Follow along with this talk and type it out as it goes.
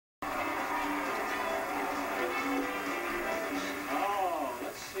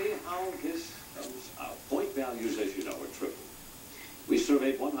this comes out. Point values, as you know, are trivial. We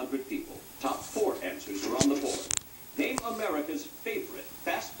surveyed 100 people. Top 4 answers are on the board. Name America's favorite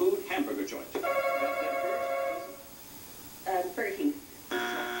fast food hamburger joint. Burger King.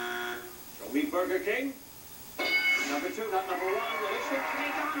 Show me Burger King. Number 2, not number 1. Alicia?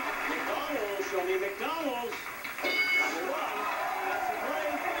 McDonald's. McDonald's. Show me McDonald's. Number 1. That's a play.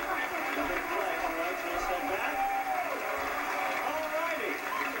 Number play. All right, so let's step back. All righty.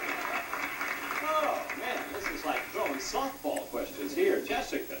 Oh, man, this is like throwing softball questions here.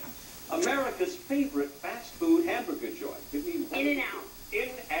 Jessica, America's favorite fast food hamburger joint. Give me one. In-N-Out.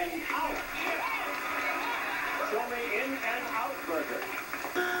 In-N-Out. Show me In-N-Out burger.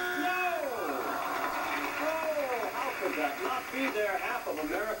 No! Oh, how could that not be there? Half of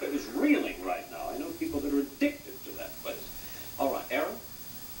America is reeling right now. I know people that are addicted to that place. All right, Aaron?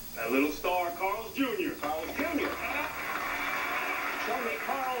 That little star, Carl's Jr. Carl's Jr. Show me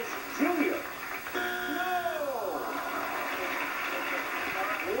Carl's Jr. No!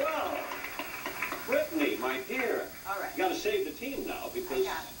 Well, Brittany, my dear, All right. you got to save the team now because I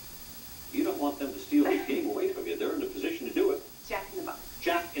got it. you don't want them to steal the game away from you. They're in a position to do it. Jack in the Box.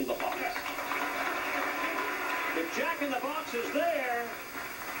 Jack in the Box. If Jack in the Box is there,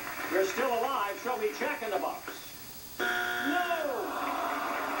 you're still alive. Show me Jack in the Box. No!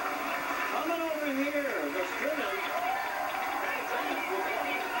 Coming over here. They're still in.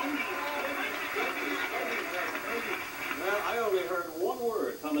 Well, I only heard one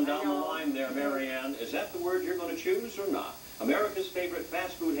word coming down the line there, Marianne. Is that the word you're going to choose or not? America's favorite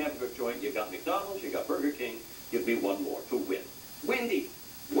fast food hamburger joint. You got McDonald's, you got Burger King. Give me one more to win. Wendy's.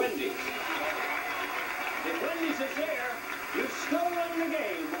 Wendy's. If Wendy's is there, you've stolen the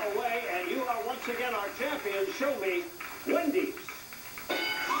game away, and you are once again our champion. Show me Wendy's.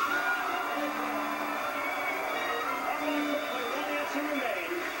 One answer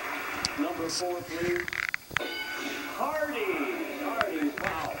remains. Number 4, please. Hardee's.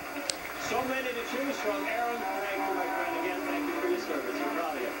 Wow. So many to choose from. Aaron, thank you, my friend. Again, thank you for your service. I'm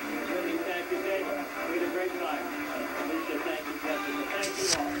proud of you. Really, thank you, David. We had a great time. Alicia, thank you, Jessica. Thank you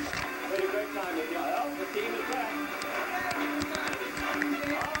all. We had a great time with you. Well, the team is back.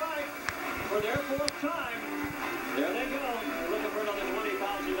 All right. For their 4th time, there they go. They're looking for another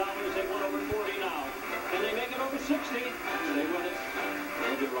 $20,000. They won over 40 now. Can they make it over 60? They win it.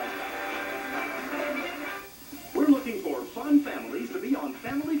 We'll be right back. We're looking for fun families to be on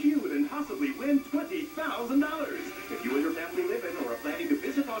Family